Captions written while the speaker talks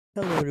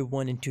Hello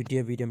everyone, in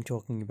today's video I'm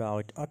talking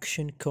about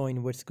auction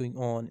coin, what's going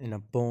on in a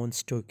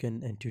bonds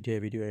token. And today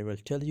video I will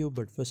tell you,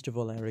 but first of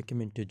all I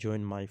recommend to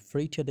join my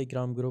free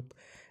telegram group.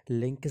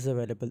 Link is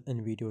available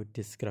in video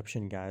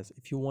description guys.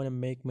 If you want to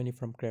make money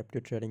from crypto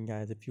trading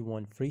guys, if you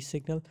want free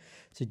signal,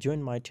 so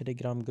join my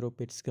telegram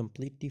group. It's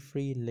completely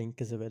free.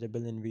 Link is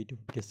available in video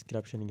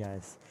description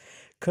guys.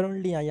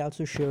 Currently I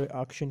also share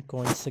auction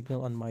coin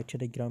signal on my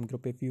telegram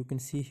group. If you can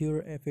see here,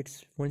 if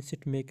it's once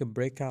it make a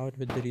breakout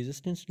with the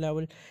resistance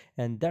level,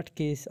 in that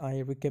case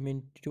I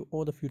recommend to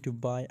all of you to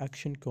buy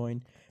auction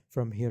coin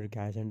from here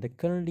guys. And the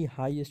currently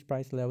highest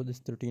price level is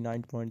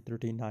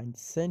 39.39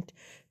 cent.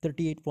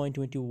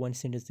 38.21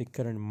 cent is the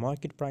current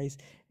market price,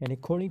 and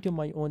according to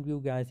my own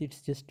view guys,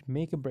 it's just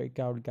make a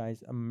breakout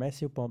guys. A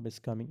massive pump is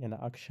coming in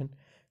auction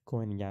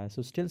coin guys.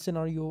 So still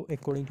scenario,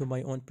 according to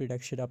my own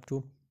prediction, up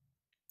to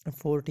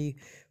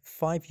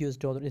 45 US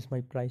dollar is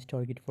my price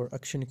target for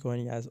auction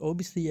coin, as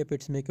obviously if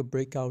it's make a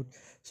breakout,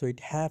 so it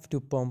have to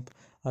pump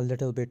a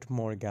little bit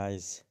more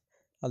guys,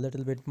 a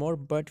little bit more.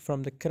 But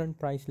from the current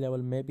price level,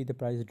 maybe the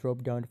price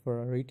drop down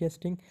for a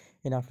retesting,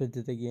 and after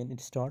that again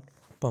it start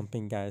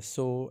pumping guys.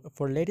 So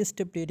for latest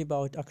update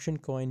about auction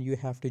coin, you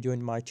have to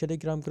join my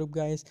telegram group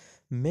guys.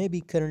 Maybe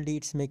currently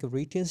it's make a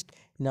retest,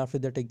 and after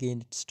that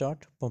again it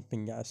start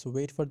pumping guys. So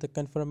wait for the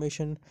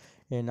confirmation,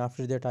 and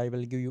after that I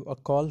will give you a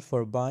call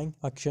for buying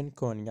auction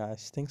coin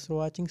guys. Thanks for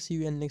watching. See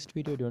you in next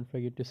video. Don't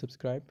forget to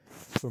subscribe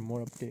for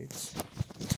more updates.